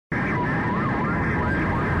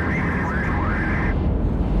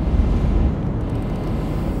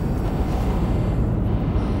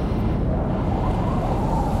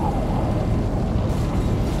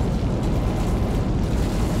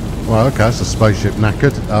Oh, okay, that's a spaceship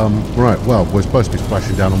knackered. Right, well, we're supposed to be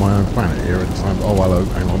splashing down on my own planet here at the time. Oh, hello,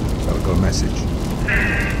 hang on. I've got a message.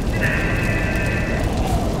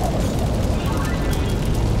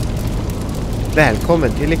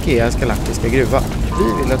 Välkommen till Ikeas galaktiska gruva.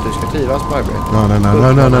 Vi vill att du ska trivas på arbetet.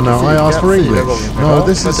 No. I asked for English. No,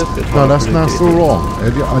 this is... No, that's still wrong.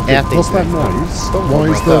 What's that noise?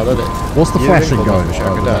 What's the flashing going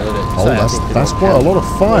on? Oh, that's quite a lot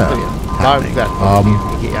of fire.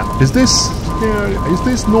 Is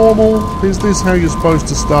this normal? Is this how you're supposed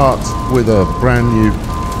to start with a brand new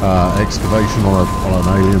excavation on an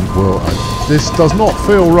alien world? This does not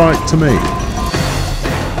feel right to me.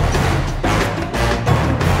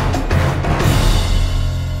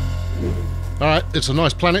 All right, it's a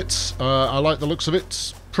nice planet. I like the looks of it.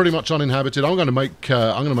 It's pretty much uninhabited. I'm going to make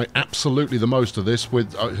absolutely the most of this.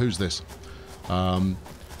 With who's this?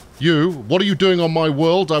 You. What are you doing on my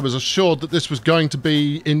world? I was assured that this was going to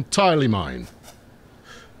be entirely mine.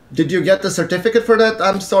 Did you get the certificate for that?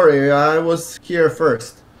 I'm sorry, I was here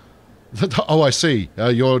first. Oh, I see.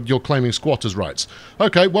 You're claiming squatters' rights.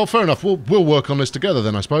 Okay, well, fair enough. We'll work on this together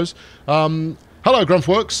then, I suppose. Hello,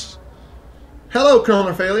 Grunfworks. Hello,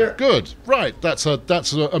 Chrono Failure. Good. Right, that's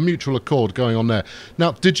a mutual accord going on there.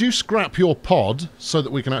 Now, did you scrap your pod so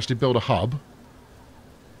that we can actually build a hub?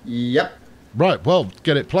 Yep. Right, well,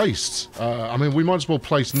 get it placed. I mean, we might as well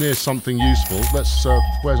place near something useful. Let's,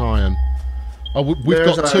 where's iron? Oh, we've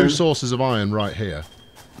got two sources of iron right here.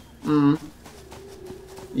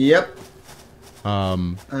 Yep.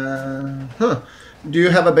 Do you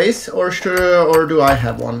have a base, or do I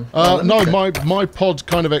have one? No, my pod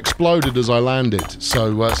kind of exploded as I landed,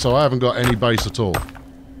 so I haven't got any base at all.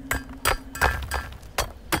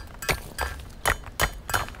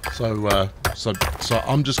 So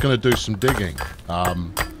I'm just going to do some digging.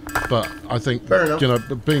 But I think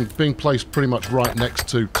being placed pretty much right next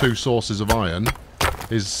to two sources of iron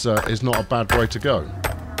is not a bad way to go.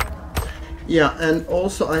 Yeah, and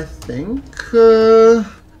also I think I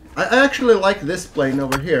actually like this plane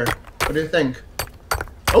over here. What do you think?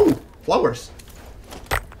 Oh, flowers.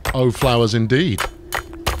 Oh, flowers indeed.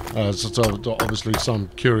 So obviously some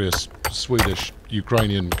curious Swedish,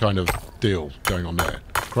 Ukrainian kind of deal going on there.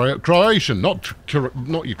 Croatian, not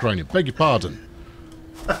Ukrainian. Beg your pardon.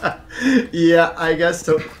 Yeah, I guess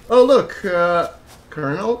so. Oh, look,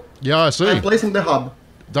 Colonel. Yeah, I see. I'm placing the hub.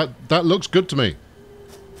 That looks good to me.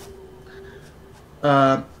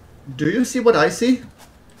 Do you see what I see?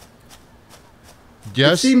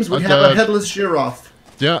 Yes. It seems we have a headless giraffe.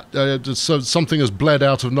 Yeah, so something has bled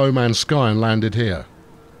out of no man's sky and landed here.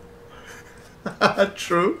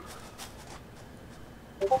 True.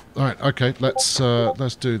 All right, okay, let's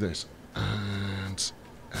do this. And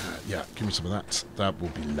yeah, give me some of that. That will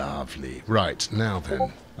be lovely. Right, now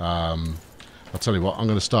then, I'll tell you what, I'm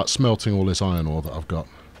going to start smelting all this iron ore that I've got.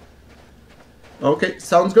 Okay,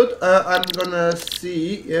 sounds good. I'm gonna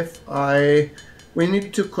see if we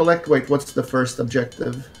need to collect... Wait, what's the first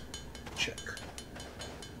objective? Check.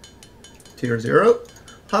 Tier 0.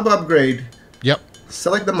 Hub upgrade. Yep.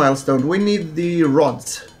 Select the milestone. We need the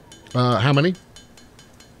rods. How many?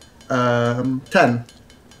 10.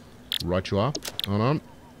 Right you are. Hold on.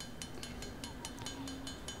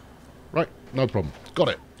 Right, no problem. Got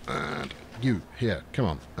it. And you, here, come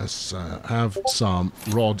on. Let's have some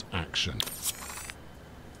rod action.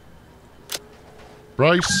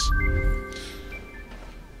 Brace.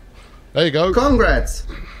 There you go. Congrats.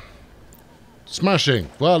 Smashing.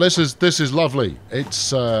 Well, this is lovely.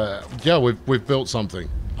 It's yeah, we've built something.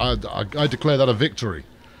 I declare that a victory.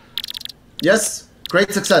 Yes,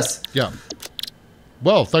 great success. Yeah.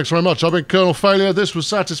 Well, thanks very much. I've been Colonel Failure. This was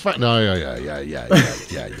Satisfactory. No, yeah.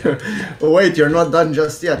 Wait, you're not done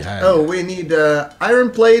just yet. Yeah. We need iron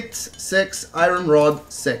plate 6, iron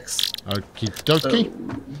rod 6. Okie dokie.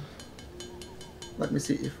 Let me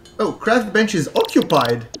see if... Oh, craft bench is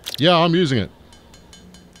occupied. Yeah, I'm using it.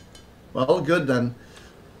 Well, good then.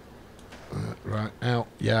 Right, out.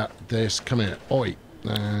 Yeah, this. Come here. Oi.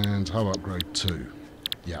 And how upgrade 2?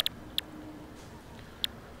 Yeah.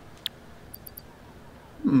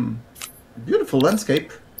 Beautiful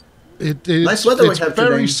landscape. It's nice weather we have today.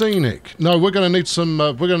 Very scenic. No, we're going to need some.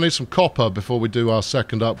 We're going to need some copper before we do our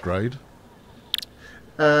second upgrade.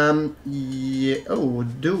 Yeah. Oh,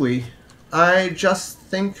 do we? I just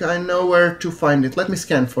think I know where to find it. Let me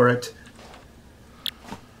scan for it.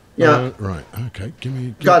 Yeah. Right. Okay.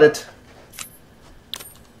 Got it.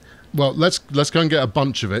 Well, let's go and get a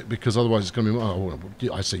bunch of it, because otherwise it's going to be... Oh,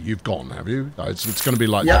 I see, you've gone, have you? It's going to be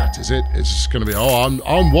like that, is it? It's just going to be, oh,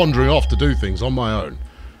 I'm wandering off to do things on my own.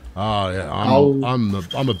 Ah, yeah,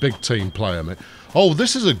 I'm a big team player, mate. Oh,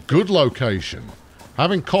 this is a good location.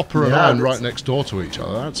 Having copper and Yeah, iron that's- right next door to each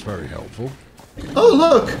other, that's very helpful. Oh,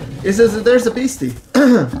 look! There's a beastie.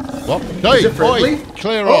 What? Hey, it friendly? oi,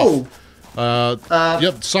 clear Oh! off.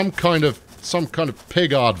 Yep, some kind of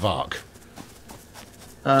pig aardvark.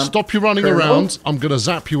 Stop you running turn around. I'm going to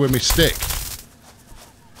zap you with my stick.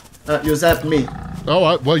 You zapped me. All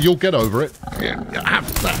right, well, you'll get over it. Yeah,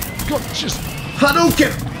 have that. God, just...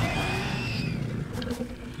 Hadouken!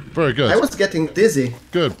 Very good. I was getting dizzy.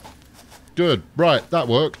 Good. Good. Right, that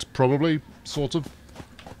worked, probably, sort of.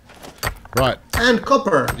 Right. And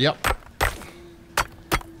copper. Yep.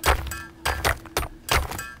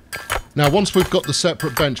 Now, once we've got the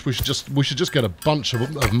separate bench, we should just get a bunch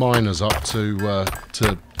of miners up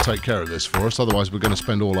to take care of this for us. Otherwise, we're going to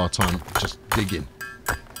spend all our time just digging.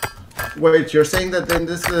 Wait, you're saying that then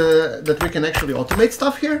this that we can actually automate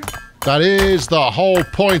stuff here? That is the whole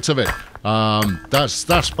point of it. That's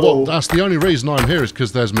the only reason I'm here is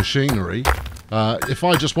because there's machinery. If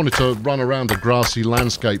I just wanted to run around a grassy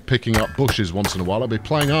landscape picking up bushes once in a while, I'd be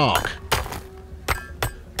playing Ark.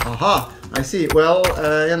 Aha, I see. Well,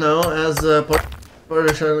 you know, as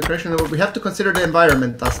creation, we have to consider the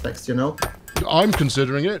environment aspects, you know? I'm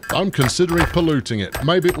considering it. I'm considering polluting it.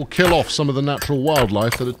 Maybe it will kill off some of the natural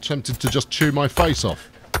wildlife that attempted to just chew my face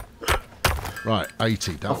off. Right,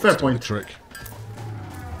 80. That fair was the point. trick.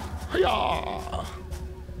 Hi-yah!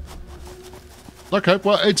 Okay,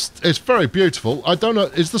 well, it's very beautiful. I don't know,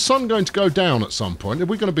 is the sun going to go down at some point? Are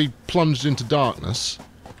we going to be plunged into darkness?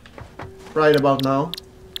 Right about now.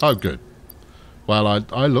 Oh, good. Well,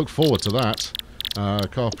 I look forward to that.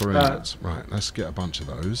 Copper ingots. Right, let's get a bunch of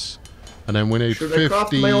those. And then we need Should I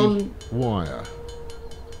craft 50 my own- wire.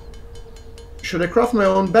 Should I craft my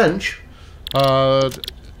own bench?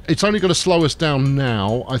 It's only going to slow us down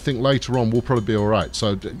now. I think later on we'll probably be all right.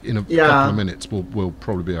 So in a couple of minutes we'll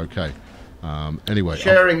probably be okay. Anyway.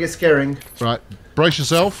 Sharing is caring. Right, brace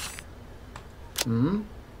yourself.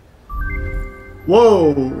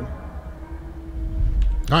 Whoa!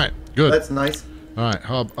 All right, good. That's nice. All right,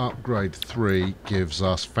 hub upgrade 3 gives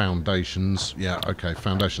us foundations. Yeah, okay,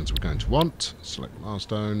 foundations we're going to want. Select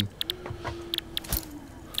milestone.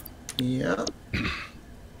 Yeah.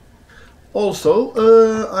 Also,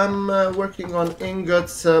 I'm working on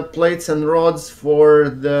ingots, plates, and rods for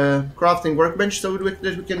the crafting workbench, so that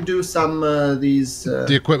we can do some these.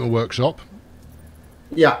 The equipment workshop.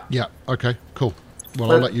 Yeah. Yeah, okay, cool.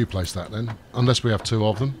 Well, I'll let you place that then, unless we have 2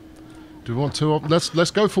 of them. Do we want 2 of them?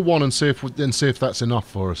 Let's go for 1 and see if that's enough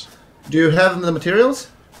for us. Do you have the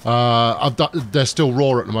materials? They're still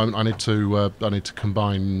raw at the moment. I need to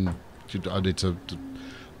combine. I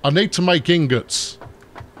need to make ingots.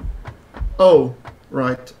 Oh,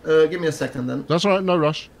 right. Give me a second then. That's all right. No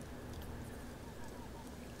rush.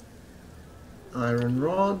 Iron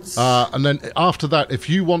rods. And then after that, if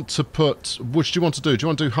you want to put, which do you want to do? Do you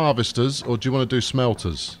want to do harvesters or do you want to do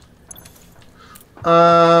smelters?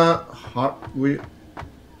 I'm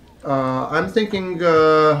thinking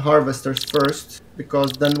harvesters first,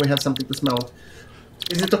 because then we have something to smelt.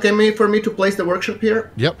 Is it okay for me to place the workshop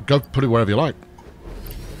here? Yep, go put it wherever you like.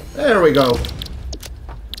 There we go.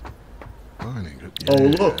 Mining. Oh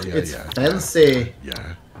look, it's fancy.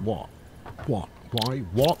 Yeah. What? What? Why?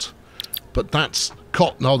 What? But that's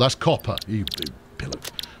no, that's copper. You pillow.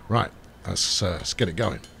 Right. Let's get it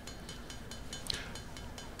going.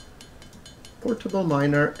 Portable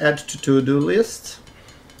miner. Add to to-do list.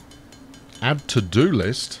 Add to-do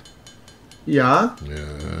list. Yeah.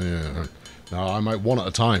 Yeah. No, I make one at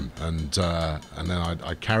a time, and then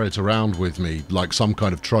I carry it around with me like some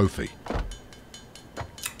kind of trophy.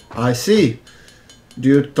 I see. Do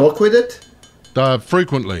you talk with it?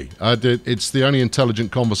 Frequently. It's the only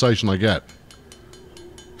intelligent conversation I get.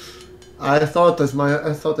 I thought as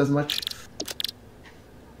much.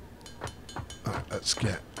 Let's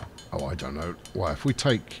get. Oh, I don't know. Well, if we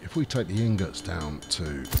take the ingots down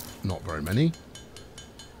to not very many.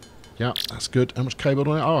 Yeah, that's good. How much cable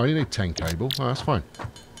do I need? Oh, you need 10 cable. Oh, that's fine.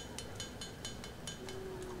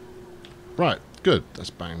 Right, good. Let's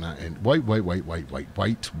bang that in. Wait. We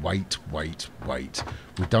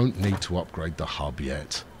don't need to upgrade the hub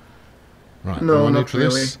yet. Right, no, what do I need not for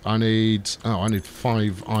really. this? I need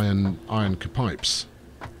 5 iron pipes.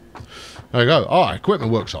 There we go. Oh,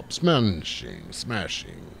 equipment workshop.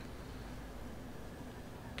 Smashing.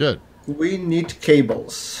 Good. We need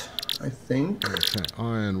cables, I think. Okay,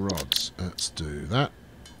 iron rods. Let's do that.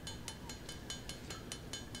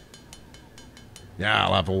 Yeah,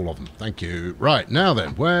 I'll have all of them. Thank you. Right, now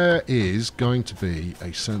then, where is going to be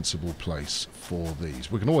a sensible place for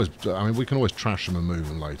these? We can always trash them and move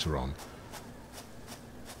them later on.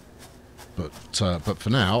 But for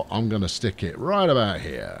now, I'm going to stick it right about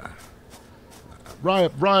here.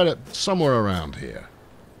 somewhere around here.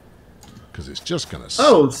 Because it's just gonna.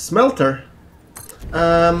 Oh, smelter.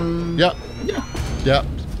 Yep. Yeah. Yep.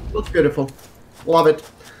 Looks beautiful. Love it.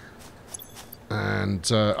 And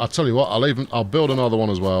I'll tell you what, I'll build another one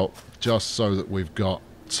as well, just so that we've got,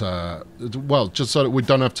 just so that we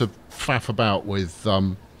don't have to faff about with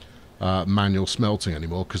manual smelting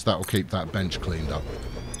anymore, because that will keep that bench cleaned up.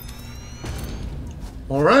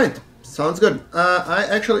 All right, sounds good.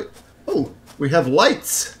 Oh, we have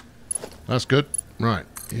lights. That's good. Right,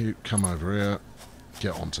 you come over here,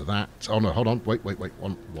 get onto that. Oh no, hold on, wait.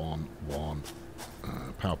 One.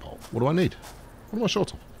 Power pole. What do I need? What am I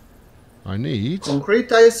short of? I need...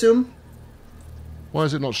 Concrete, I assume? Why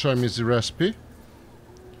is it not showing me the recipe?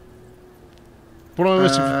 What am I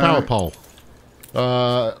missing for power pole?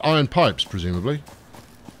 Iron pipes, presumably.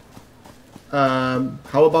 How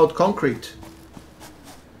about concrete?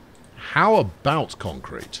 How about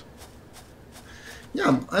concrete?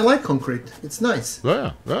 Yeah, I like concrete. It's nice.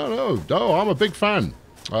 Yeah, no, I'm a big fan.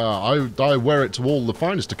 I wear it to all the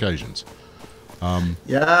finest occasions.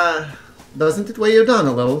 Yeah, doesn't it weigh you down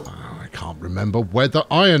a little? I can't remember where the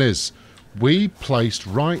iron is. We placed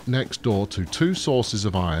right next door to 2 sources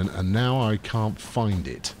of iron, and now I can't find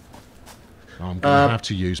it. I'm going to have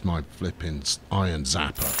to use my flipping iron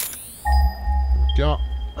zapper. Yeah.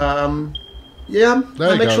 Yeah.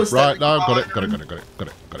 There you go. Right, no, got it.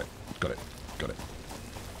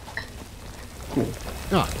 Cool.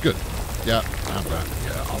 Ah, good. Yeah, have that.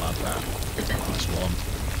 Yeah, I'll have that. Nice one.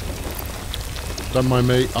 Don't mind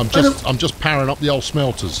me. I'm just powering up the old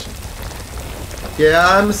smelters. Yeah,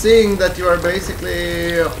 I'm seeing that you are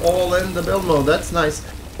basically all in the build mode. That's nice.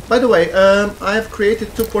 By the way, I have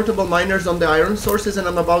created 2 portable miners on the iron sources, and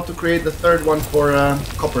I'm about to create the 3rd one for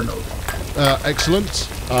copper node. Excellent.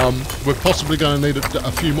 We're possibly going to need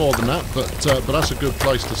a few more than that, but that's a good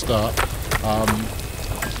place to start.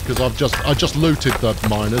 Because I just looted the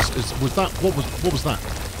miners. What was that?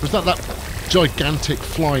 Was that gigantic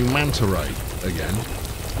flying manta ray again?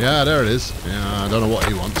 Yeah, there it is. Yeah, I don't know what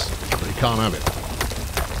he wants, but he can't have it.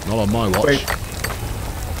 Not on my watch. Wait.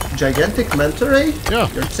 Gigantic manta ray? Yeah.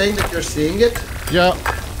 You're saying that you're seeing it? Yeah.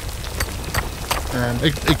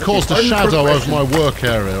 It caused a shadow over my work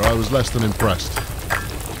area. I was less than impressed.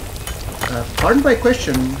 Pardon my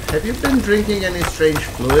question. Have you been drinking any strange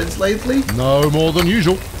fluids lately? No more than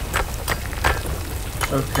usual.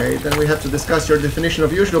 Okay, then we have to discuss your definition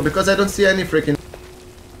of usual, because I don't see any freaking...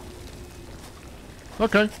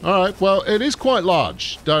 Okay, alright. Well, it is quite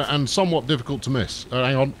large and somewhat difficult to miss.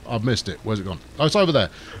 Hang on, I've missed it. Where's it gone? Oh, it's over there.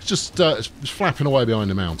 It's just it's flapping away behind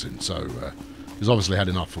the mountain, so he's obviously had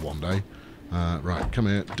enough for one day. Right, come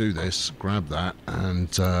here, do this, grab that,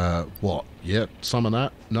 and what? Yep, some of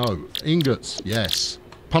that? No. Ingots, yes.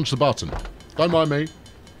 Punch the button. Don't mind me.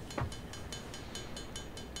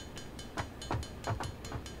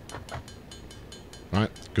 Right,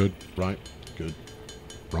 good, right, good.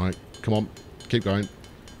 Right, come on, keep going.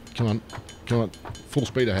 Come on, full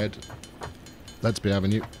speed ahead. Let's be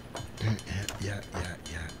having you. Yeah.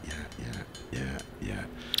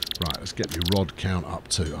 Right, let's get your rod count up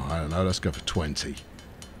to, I don't know, let's go for 20.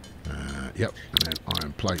 Yep, and then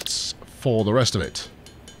iron plates for the rest of it.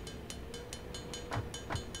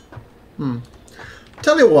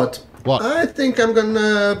 Tell you what. What? I think I'm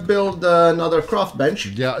gonna build another craft bench.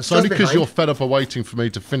 Yeah, it's only because you're fed up of waiting for me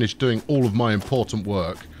to finish doing all of my important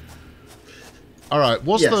work. Alright,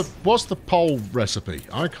 what's the pole recipe?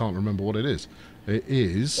 I can't remember what it is. It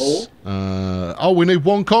is... oh, we need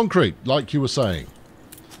 1 concrete, like you were saying.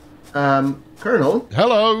 Colonel?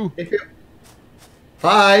 Hello?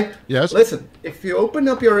 Hi! Yes? Listen, if you open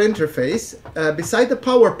up your interface, beside the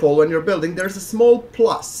power pole when you're building, there's a small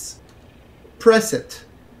plus. Press it.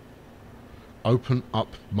 Open up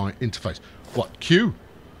my interface. What? Q?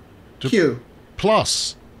 Q.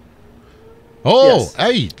 Plus. Oh, yes.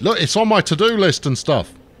 Hey, look, it's on my to-do list and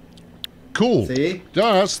stuff. Cool. See?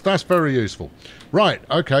 Yeah, that's very useful. Right,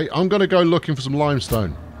 okay, I'm going to go looking for some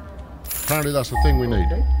limestone. Apparently that's the thing we need.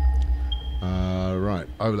 Okay. Right,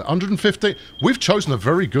 over there. 150. We've chosen a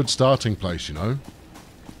very good starting place, you know.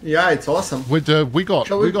 Yeah, it's awesome. We got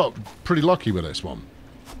pretty lucky with this one.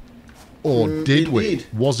 Or did we?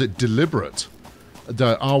 Was it deliberate?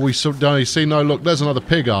 Are we so... No, you see, no, look, there's another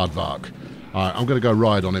pig aardvark. Alright, I'm going to go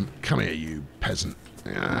ride on him. Come here, you peasant.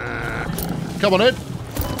 Come on in.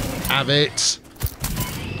 Have it.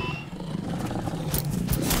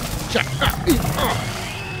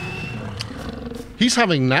 He's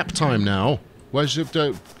having nap time now. Where's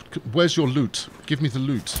your loot? Give me the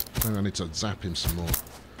loot. Oh, I need to zap him some more.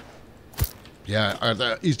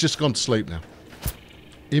 Yeah, he's just gone to sleep now.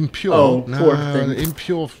 Impure. Oh, no, poor thing.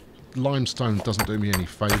 impure. limestone doesn't do me any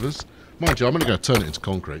favours. Mind you, I'm only going to turn it into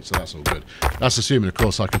concrete, so that's all good. That's assuming, of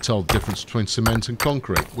course, I can tell the difference between cement and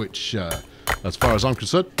concrete, which, as far as I'm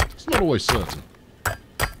concerned, it's not always certain.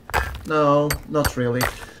 No, not really.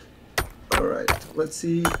 Alright, let's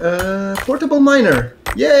see. Portable miner.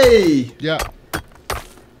 Yay! Yeah.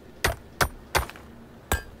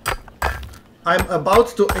 I'm about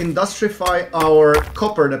to industrify our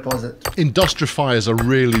copper deposit. Industrify is a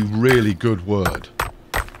really, really good word.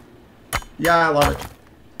 Yeah, I love it.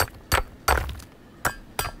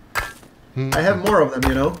 I have more of them,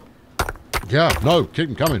 you know. Yeah, no, keep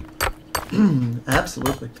them coming.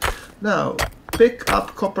 Absolutely. Now, pick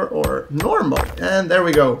up copper ore normal. And there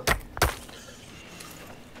we go.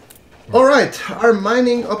 Alright, our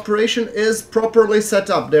mining operation is properly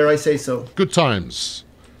set up, dare I say so. Good times.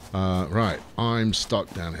 Right, I'm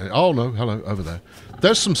stuck down here. Oh no, hello, over there.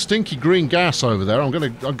 There's some stinky green gas over there. I'm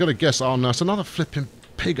gonna guess. Oh no, it's another flipping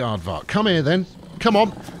pig aardvark. Come here then. Come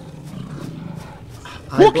on.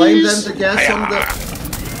 I blame them the gas on the.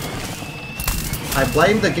 I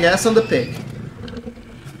blame the gas on the pig.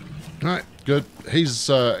 Right, good. He's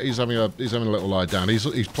having a little lie down.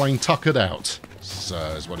 He's playing tuckered out.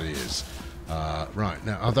 Is what it is. Right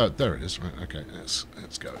now, oh, there it is. Right, okay, let's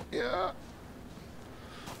go. Yeah.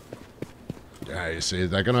 Yeah, you see,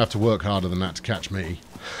 they're going to have to work harder than that to catch me.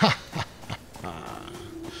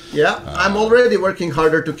 Yeah, I'm already working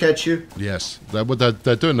harder to catch you. Yes, they're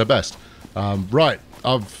doing their best. Right,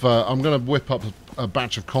 I'm going to whip up a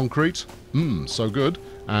batch of concrete. So good,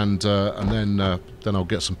 and then I'll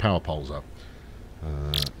get some power poles up.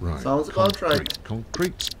 Right. Sounds about right.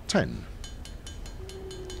 Concrete 10.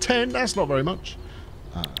 10. That's not very much.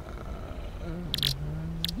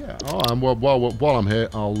 Yeah. Oh, and while I'm here,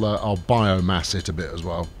 I'll biomass it a bit as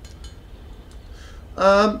well.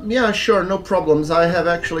 Yeah, sure, no problems. I have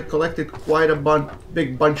actually collected quite a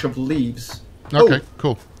big bunch of leaves. Okay,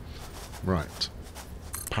 cool. Right.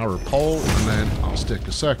 Power pole, and then I'll stick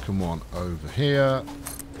a second one over here.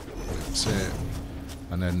 That's it.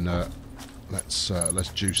 And then let's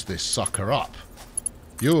juice this sucker up.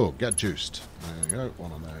 You get juiced. There you go.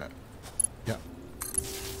 One on there. Yep.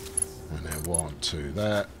 And then 1, 2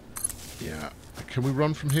 there. Yeah. Can we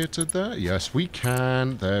run from here to there? Yes, we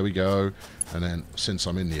can. There we go. And then, since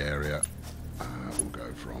I'm in the area, we'll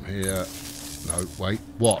go from here. No, wait.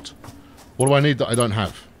 What? What do I need that I don't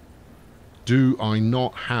have? Do I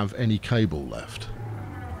not have any cable left?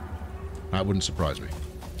 That wouldn't surprise me.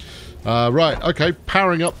 Right. Okay.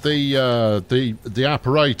 Powering up the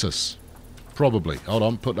apparatus. Probably. Hold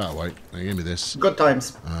on. Put that away. Now, give me this. Good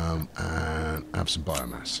times. And have some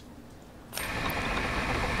biomass.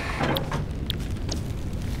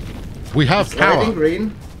 We have power.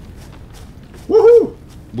 Green. Woohoo!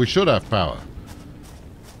 We should have power.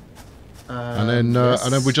 And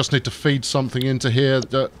then we just need to feed something into here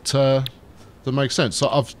that makes sense. So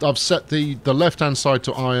I've set the left-hand side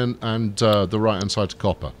to iron and the right-hand side to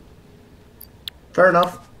copper. Fair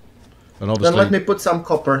enough. And obviously, then let me put some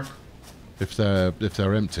copper. If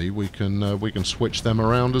they're empty, we can switch them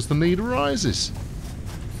around as the need arises.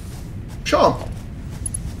 Sure.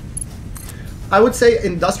 I would say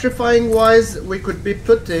industrifying wise, we could be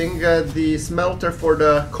putting the smelter for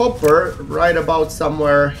the copper right about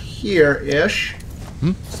somewhere here-ish,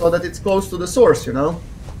 so that it's close to the source, you know?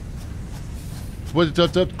 Well,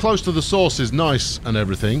 close to the source is nice and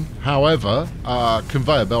everything. However,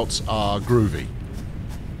 conveyor belts are groovy.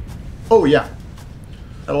 Oh yeah,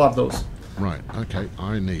 I love those. Right, okay,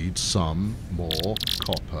 I need some more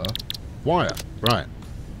copper wire. Right.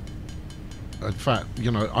 In fact,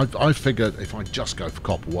 you know, I figured if I just go for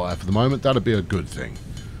copper wire for the moment, that'd be a good thing.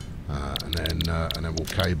 And then we'll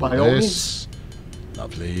cable By all this.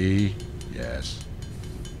 Lovely. Yes.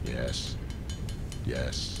 Yes.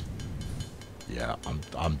 Yes. Yeah,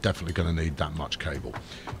 I'm definitely going to need that much cable.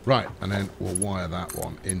 Right, and then we'll wire that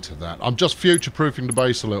one into that. I'm just future-proofing the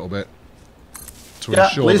base a little bit to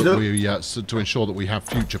ensure that we have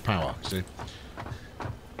future power. See.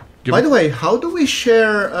 By the way, how do we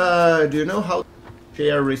share? Do you know how to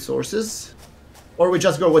share resources? Or we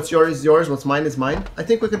just go, what's yours is yours, what's mine is mine? I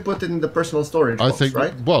think we can put it in the personal storage box,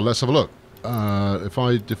 right? Well, let's have a look. If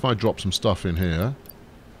I drop some stuff in here,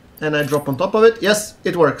 and I drop on top of it, yes,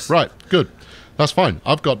 it works. Right, good. That's fine.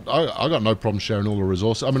 I got no problem sharing all the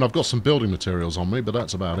resources. I mean, I've got some building materials on me, but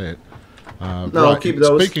that's about it. No, right. keep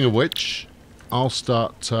those. Speaking of which, I'll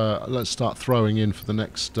start. Let's start throwing in for the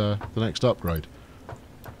next upgrade.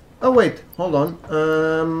 Oh wait, hold on.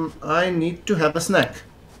 I need to have a snack.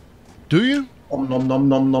 Do you? Nom nom nom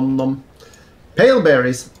nom nom nom. Pale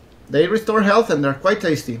berries. They restore health and they're quite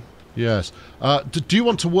tasty. Yes. Do you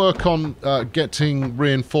want to work on getting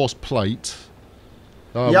reinforced plate?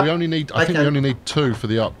 Yep, we only need. I think we only need 2 for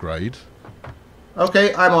the upgrade.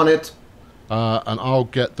 Okay, I'm on it. And I'll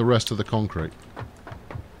get the rest of the concrete.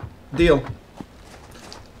 Deal.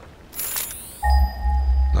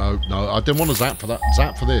 No, I didn't want to zap for that.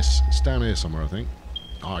 Zap for this. It's down here somewhere, I think.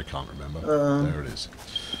 Oh, I can't remember. There it is.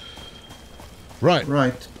 Right.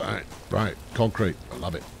 Right. Concrete. I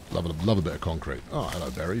love it. Love a bit of concrete. Oh, hello,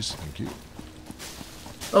 berries. Thank you.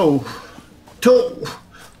 Oh, 2.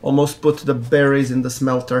 Almost put the berries in the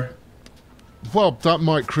smelter. Well, that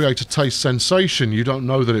might create a taste sensation. You don't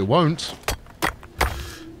know that it won't.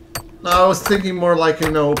 No, I was thinking more like,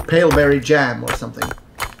 pale berry jam or something.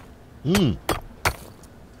 That'd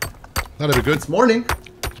be good. It's morning.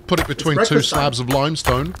 Put it between 2 slabs of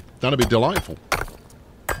limestone. That'd be delightful.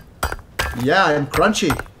 Yeah, and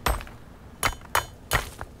crunchy.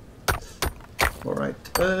 Alright.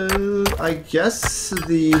 I guess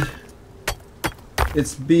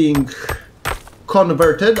it's being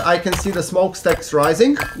converted. I can see the smokestacks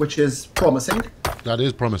rising, which is promising. That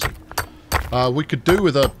is promising. We could do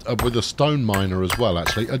with a stone miner as well,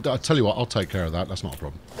 actually. I tell you what, I'll take care of that. That's not a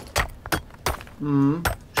problem.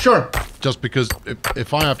 Sure. Just because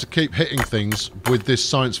if I have to keep hitting things with this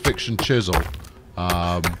science fiction chisel,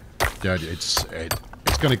 yeah, it's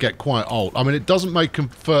going to get quite old. I mean, it doesn't make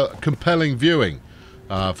for compelling viewing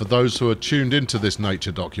for those who are tuned into this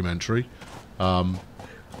nature documentary.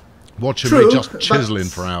 Watching me just chiseling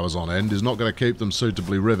for hours on end is not going to keep them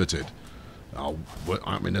suitably riveted. Oh,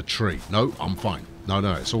 I'm in a tree. No, I'm fine. No,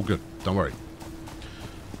 it's all good. Don't worry.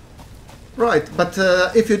 Right, but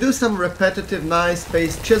if you do some repetitive,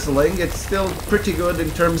 nice-paced chiseling, it's still pretty good in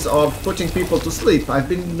terms of putting people to sleep. I've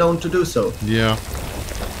been known to do so. Yeah.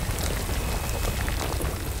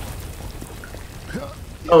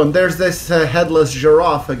 Oh, and there's this headless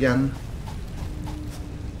giraffe again.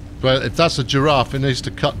 But if that's a giraffe, it needs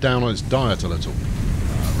to cut down on its diet a little.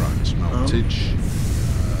 Right, smeltage.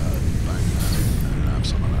 Bang that in and have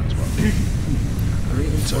some of that as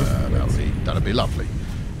well. That'll be lovely.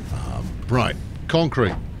 Right,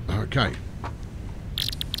 concrete. Okay.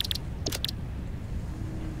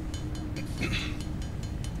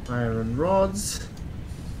 Iron rods.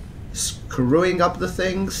 Screwing up the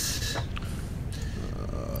things.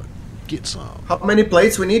 Get some. How many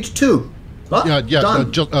plates? We need 2. Oh, yeah.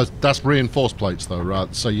 Done. That's reinforced plates, though,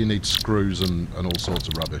 right? So you need screws and all sorts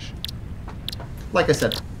of rubbish. Like I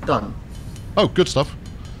said, done. Oh, good stuff.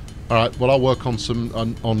 All right. Well, I'll work on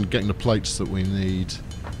on getting the plates that we need,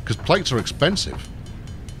 because plates are expensive.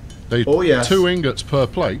 Oh yes. 2 ingots per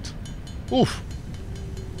plate. Oof.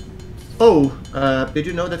 Oh, did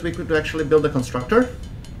you know that we could actually build a constructor?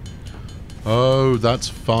 Oh, that's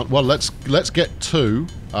fun. Well, let's get 2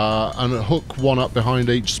 and hook 1 up behind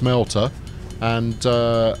each smelter, and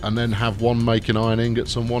then have 1 making iron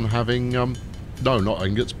ingots and 1 having no, not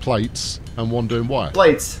ingots, plates, and 1 doing wire.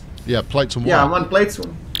 Plates. Yeah, plates and wire. Yeah, 1 plates.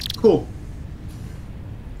 Cool.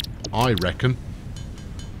 I reckon.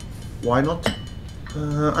 Why not?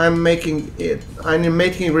 I'm making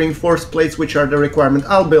reinforced plates, which are the requirement.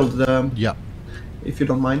 I'll build them. Yeah. If you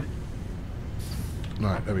don't mind.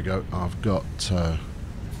 Right, there we go. I've got.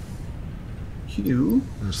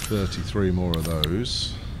 There's 33 more of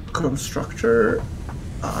those. Constructor.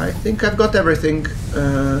 I think I've got everything.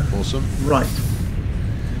 Awesome. Right.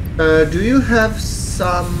 Do you have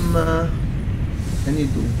some? I need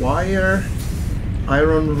wire,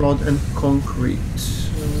 iron rod, and concrete.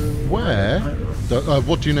 Where?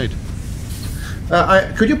 What do you need?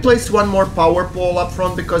 Could you place 1 more power pole up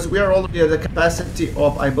front, because we are already at the capacity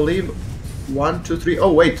of, I believe, 1, 2, 3.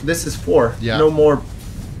 Oh wait, this is 4. Yeah. No more.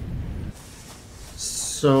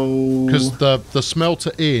 So. Because the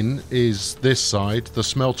smelter in is this side, the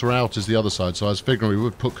smelter out is the other side. So I was figuring we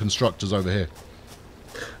would put constructors over here.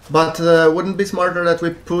 But wouldn't it be smarter that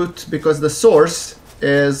we put, because the source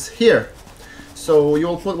is here. So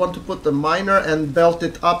you'll want to put the miner and belt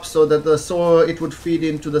it up so that it would feed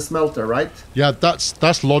into the smelter, right? Yeah,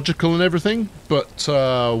 that's logical and everything, but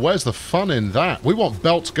where's the fun in that? We want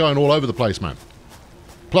belts going all over the place, man.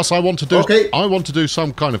 Plus, I want to do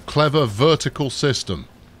some kind of clever vertical system.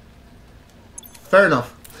 Fair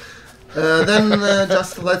enough. Then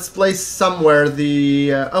just let's place somewhere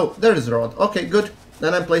the. Oh, there is a rod. Okay, good.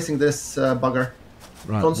 Then I'm placing this bugger.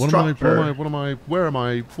 Right. Where am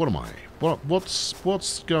I?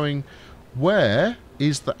 What's going? Where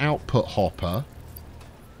is the output hopper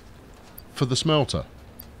for the smelter?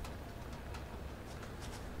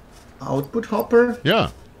 Output hopper? Yeah.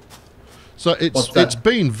 So it's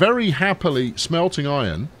been very happily smelting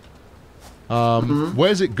iron.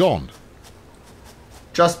 Where's it gone?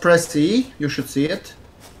 Just press E. You should see it.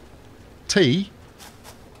 T?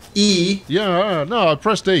 E. Yeah, no, I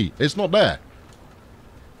pressed E. It's not there.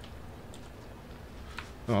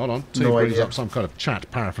 Oh, hold on. T No brings idea. up some kind of chat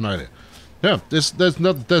paraphernalia. Yeah, there's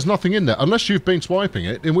nothing in there. Unless you've been swiping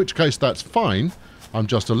it, in which case that's fine. I'm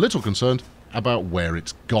just a little concerned about where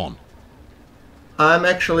it's gone. I'm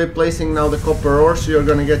actually placing now the copper ore, so you're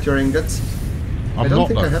gonna get your ingots. I don't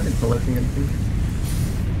think I have been collecting anything.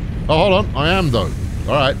 Oh, hold on. I am, though.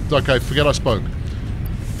 Alright, okay, forget I spoke.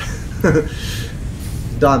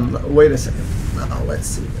 Done. Wait a second. Now, let's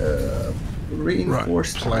see.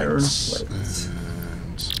 Reinforced Right, iron plates. plates.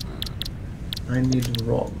 And, I need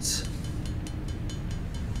rods.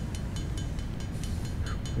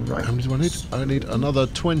 Right. how many do I need? I need another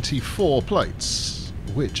 24 plates,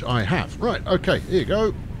 which I have. Right, okay, here you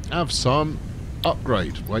go. Have some.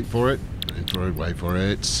 Upgrade. Wait for it. Wait for it. Wait for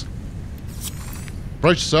it.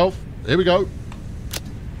 Brace yourself. Here we go.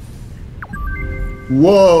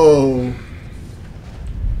 Whoa!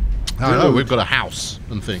 I know, we've got a house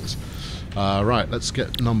and things. Right, let's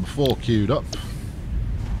get number 4 queued up.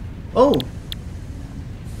 Oh!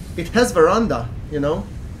 It has veranda, you know?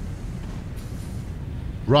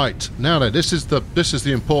 Right, now then, this is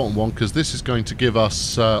the important one, because this is going to give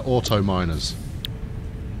us auto miners.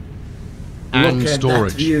 And Look at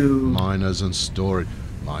storage. that view. Miners and storage.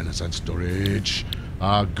 Miners and storage.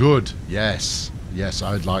 Good. Yes. Yes,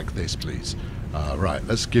 I'd like this, please. Right,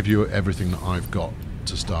 let's give you everything that I've got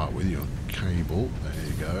to start with. Your cable. There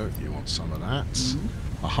you go. You want some of that.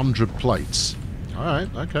 100 plates. All right.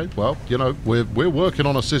 Okay. Well, you know, we're working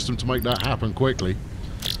on a system to make that happen quickly.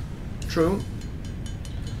 True.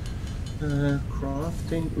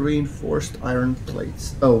 Crafting reinforced iron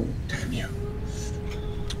plates. Oh, damn you.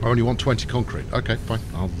 I only want 20 concrete. Okay, fine.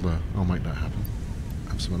 I'll make that happen.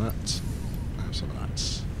 Have some of that. Have some of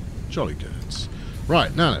that. Jolly good.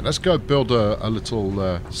 Right, now let's go build a little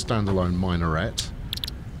standalone minaret.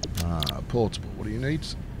 Portable. What do you need?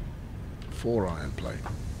 4 iron plate.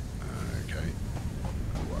 Okay.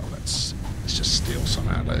 Well, let's just steal some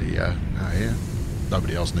out of here.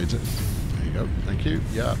 Nobody else needs it. There you go. Thank you.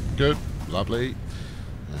 Yeah, good. Lovely.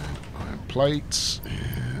 And iron plates.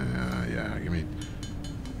 Yeah, give me.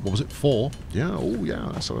 What was it? 4? Yeah. Oh, yeah.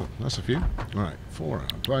 That's a few. All right. 4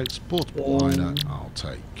 iron plates. Portable miner. I'll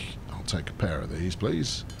take a pair of these,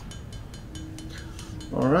 please.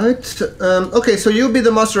 All right. Okay, so you'll be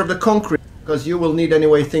the master of the concrete, because you will need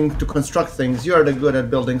anyway to construct things. You are the good at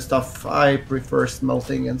building stuff. I prefer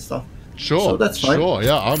smelting and stuff. Sure, so that's fine. Sure,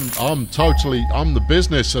 yeah. I'm the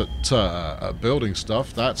business at building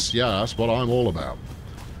stuff. That's what I'm all about.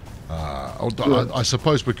 I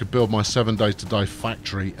suppose we could build my 7 days to die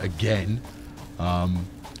factory again. I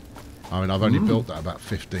mean, I've only built that about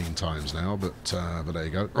 15 times now, but there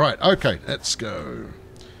you go. Right, okay, let's go.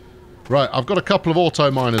 Right, I've got a couple of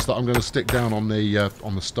auto miners that I'm going to stick down on the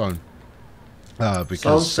stone,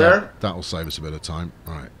 because that'll save us a bit of time.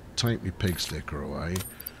 Right, take me pig sticker away.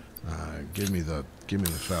 Give me the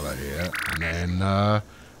fella here, and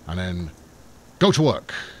then go to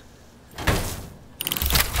work.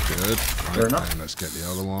 Good. Right, and let's get the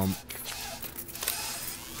other one.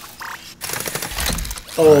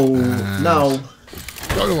 Oh, now.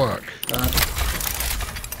 Go to work.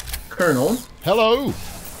 Colonel. Hello.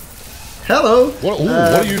 Hello. What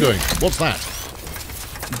are you doing? What's that?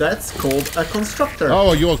 That's called a constructor.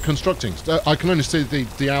 Oh, you're constructing. I can only see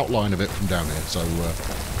the outline of it from down here, so...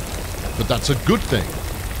 but that's a good thing.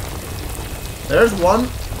 There's one.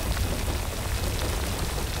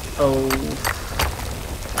 Oh.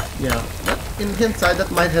 Yeah. In hindsight,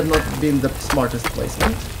 that might have not been the smartest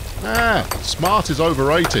placement. Smart is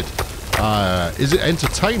overrated. Is it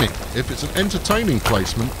entertaining? If it's an entertaining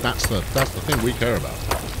placement, that's the thing we care about.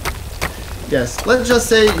 Yes, let's just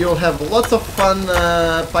say you'll have lots of fun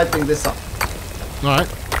piping this up. Alright.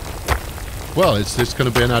 Well, it's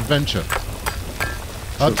going to be an adventure.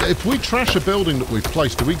 If we trash a building that we've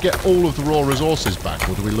placed, do we get all of the raw resources back,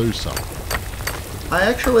 or do we lose some? I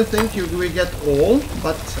actually think we get all,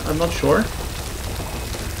 but I'm not sure.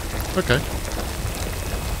 Okay.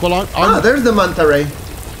 Well, there's the manta ray.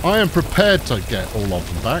 I am prepared to get all of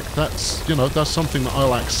them back. That's, that's something that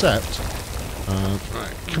I'll accept.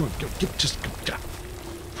 Right, come on, go.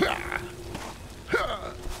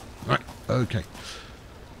 Right, okay.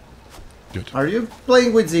 Good. Are you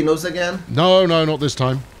playing with Xenos again? No, not this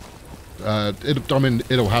time.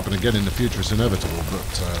 It'll happen again in the future. It's inevitable,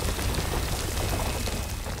 but...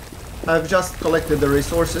 I've just collected the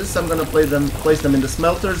resources. I'm gonna place them in the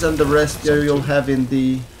smelters, and the rest you'll have in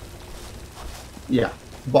the... Yeah,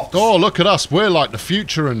 box. Oh, look at us. We're like the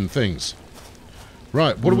future and things.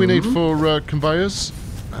 Right, what do we need for conveyors?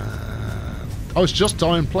 Oh, it's just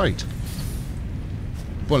iron plate.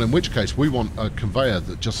 Well, in which case, we want a conveyor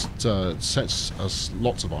that just sets us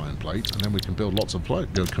lots of iron plate, and then we can build lots of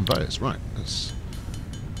conveyors. Right, let's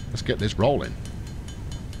get this rolling.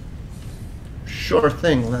 Sure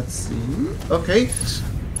thing, let's see. Okay.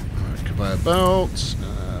 Right, conveyor belt,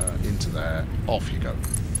 into there, off you go.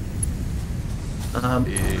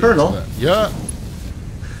 Colonel? Yeah?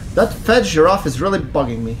 That fed giraffe is really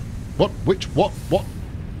bugging me. What? Which? What?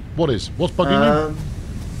 What's bugging you?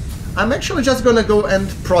 I'm actually just gonna go and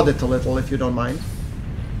prod it a little, if you don't mind.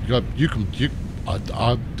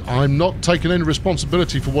 I'm not taking any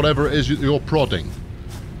responsibility for whatever it is you're prodding.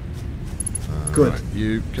 Good. Right,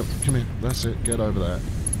 you come here. That's it. Get over there.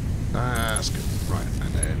 That's good. Right,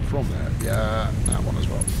 and then from there, yeah, that one as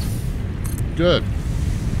well. Good.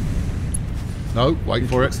 No, wait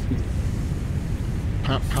for it.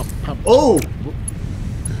 Pap. Oh,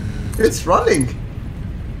 it's running.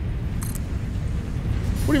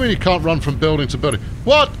 What do you mean you can't run from building to building?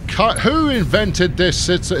 What? Who invented this?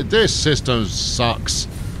 This system sucks.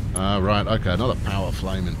 Right, okay, another power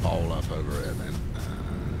flaming pole up over here then.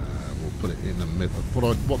 We'll put it in the middle.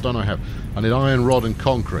 What don't I have? I need iron rod and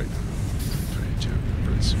concrete.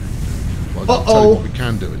 Well, I'll tell you what we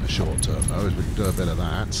can do in the short term, though, is we can do a bit of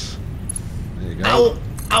that. There you go. Ow,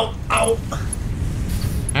 ow, ow.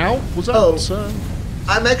 Ow? Was that?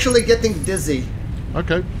 I'm actually getting dizzy.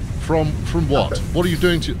 Okay. From what? Okay. What are you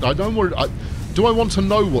doing to... I don't worry... do I want to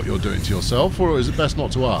know what you're doing to yourself, or is it best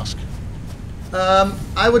not to ask?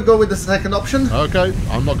 I would go with the second option. Okay,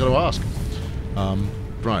 I'm not going to ask.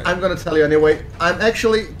 Right. I'm going to tell you anyway. I'm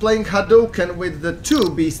actually playing Hadouken with the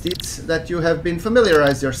two beasties that you have been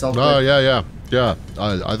familiarized yourself with. Oh, yeah.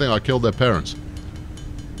 I think I killed their parents.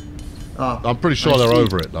 I'm pretty sure they're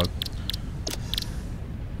over it, though.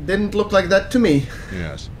 Didn't look like that to me.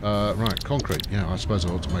 Yes. Right, concrete. Yeah, I suppose I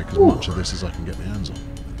ought to make as much of this as I can get my hands on.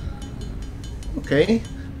 Okay.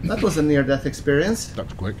 That was a near-death experience. That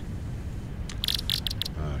was quick.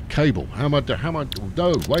 Cable. How am I...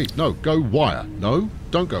 No, wait. No, go wire. No,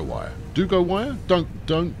 don't go wire. Do go wire? Don't.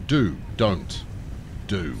 Do. Don't.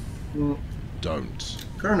 Do. Don't.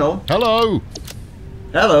 Colonel. Hello!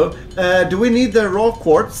 Hello. Do we need the raw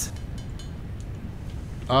quartz?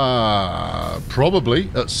 Probably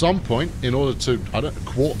at some point in order to,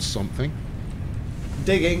 quartz something.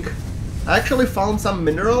 Digging. I actually found some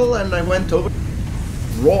mineral and I went over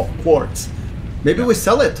raw quartz. Maybe we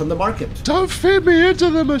sell it on the market. Don't feed me into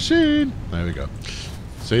the machine. There we go.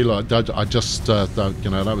 See, like I just,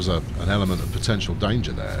 that was an element of potential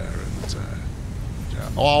danger there. And, yeah.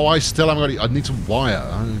 Oh, I still haven't got. I need some wire.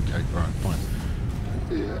 Okay, right, fine.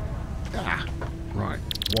 Right,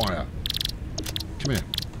 wire. Come here.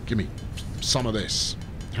 Give me some of this.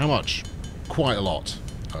 How much? Quite a lot.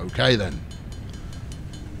 Okay then.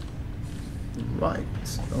 Right.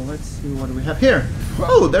 So let's see what we have here.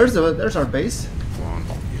 Oh, there's our base. 1,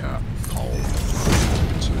 yeah. Pole.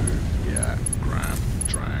 2, yeah. Grab,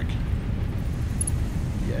 drag.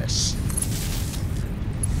 Yes.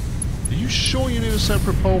 Are you sure you need a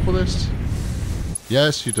separate pole for this?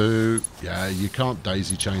 Yes, you do. Yeah, you can't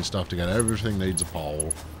daisy chain stuff together. Everything needs a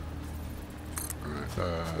pole.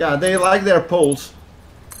 Yeah, they like their poles.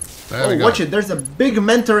 There we go. Watch it. There's a big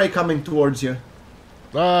manta ray coming towards you.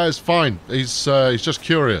 It's fine. He's just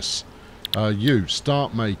curious. You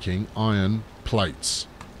start making iron plates.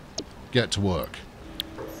 Get to work.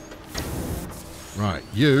 Right.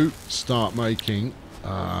 You start making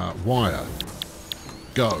wire.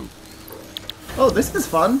 Go. Oh, this is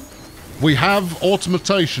fun. We have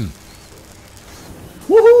automation.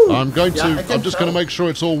 Woohoo! I'm just going to make sure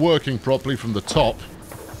it's all working properly from the top.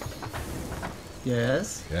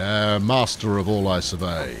 Yes. Yeah, master of all I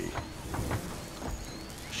survey.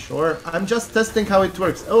 Sure. I'm just testing how it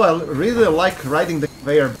works. Oh, I really like riding the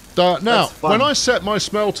conveyor. Now, when I set my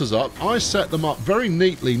smelters up, I set them up very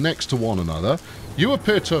neatly next to one another. You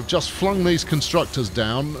appear to have just flung these constructors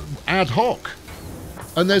down ad hoc.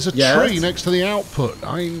 And there's a tree next to the output.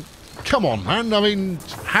 I mean, come on, man. I mean,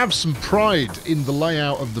 have some pride in the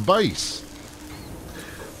layout of the base.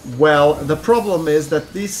 Well, the problem is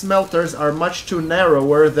that these smelters are much too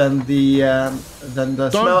narrower than the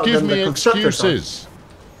Don't give me excuses.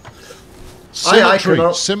 Symmetry.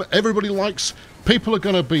 Everybody likes... People are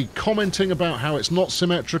going to be commenting about how it's not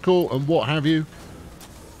symmetrical and what have you.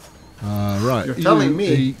 Right. You're telling me.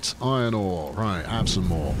 Eat iron ore. Right, have some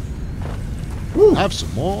more. Woo. Have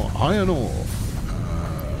some more iron ore.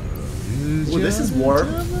 Ooh, this is warm.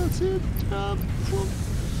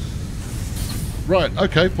 Right,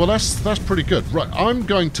 okay, well that's pretty good. Right, I'm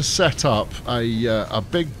going to set up a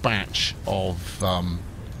big batch of...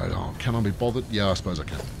 can I be bothered? Yeah, I suppose I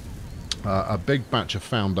can. a big batch of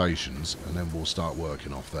foundations, and then we'll start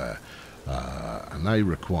working off there. And they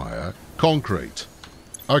require concrete.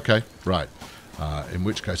 Okay, right. In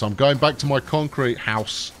which case, I'm going back to my concrete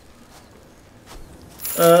house.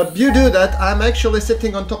 You do that. I'm actually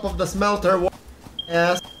sitting on top of the smelter,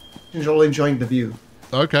 as usual, enjoying the view.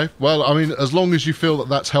 Okay, well, I mean, as long as you feel that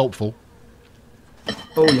that's helpful.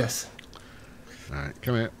 Oh, yes. Alright,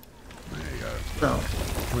 come here. There you go. Now,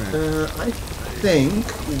 I think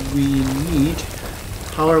we need...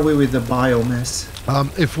 How are we with the biomass?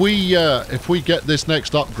 If we get this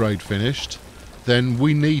next upgrade finished, then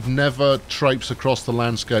we need never traipse across the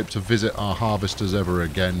landscape to visit our harvesters ever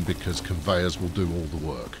again, because conveyors will do all the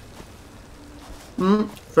work.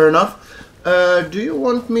 Fair enough. Do you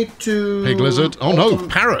want me to... Pig lizard? Oh no,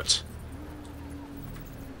 parrot!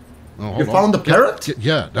 Oh, You found the parrot?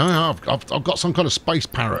 Yeah, no, I've got some kind of space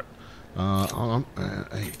parrot. Hold on.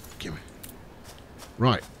 Hey, give me.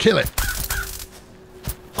 Right, kill it.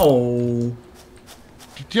 Oh.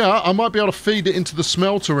 Yeah, I might be able to feed it into the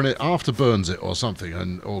smelter and it afterburns it or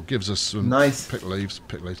something, or gives us some nice pick leaves.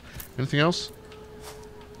 Anything else?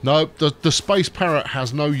 No, the space parrot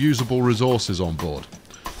has no usable resources on board.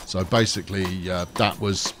 So basically, that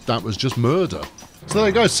was just murder. So there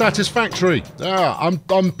you go, Satisfactory.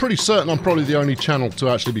 I'm pretty certain I'm probably the only channel to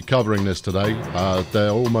actually be covering this today. There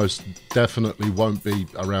almost definitely won't be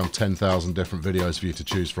around 10,000 different videos for you to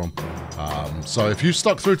choose from. So if you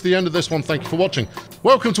stuck through to the end of this one, thank you for watching.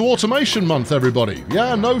 Welcome to Automation Month, everybody.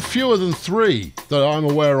 Yeah, no fewer than 3 that I'm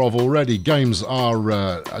aware of already. Games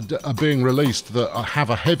are being released that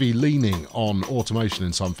have a heavy leaning on automation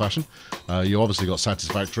in some fashion. You obviously got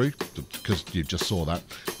Satisfactory, because you just saw that.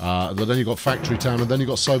 But then you got Factory Town, and then you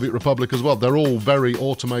got Soviet Republic as well. They're all very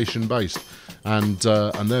automation based, and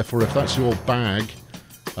therefore, if that's your bag,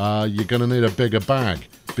 you're going to need a bigger bag,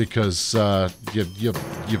 because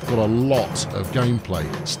you've got a lot of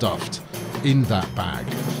gameplay stuffed in that bag.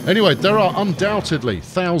 Anyway, there are undoubtedly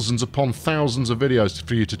thousands upon thousands of videos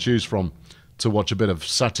for you to choose from to watch a bit of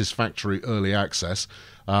Satisfactory early access.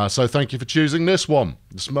 So thank you for choosing this one.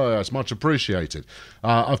 It's much appreciated.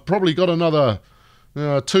 I've probably got another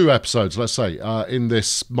 2 episodes, let's say, in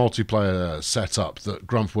this multiplayer setup that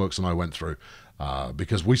Grunfworks and I went through.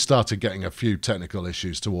 Because we started getting a few technical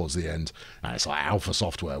issues towards the end, and it's like alpha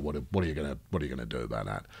software. What are you gonna do about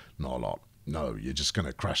that? Not a lot. No, you're just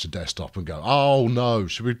gonna crash the desktop and go, oh no,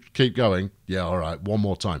 should we keep going? Yeah, all right, one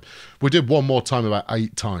more time. We did one more time about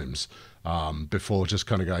 8 times before just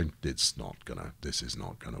kind of going, this is not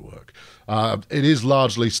gonna work. It is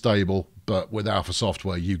largely stable, but with alpha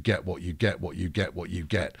software, you get what you get.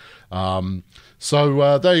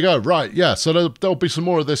 So there you go. Right, yeah. So there'll be some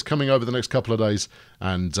more of this coming over the next couple of days,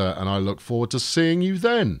 and I look forward to seeing you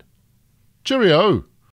then. Cheerio.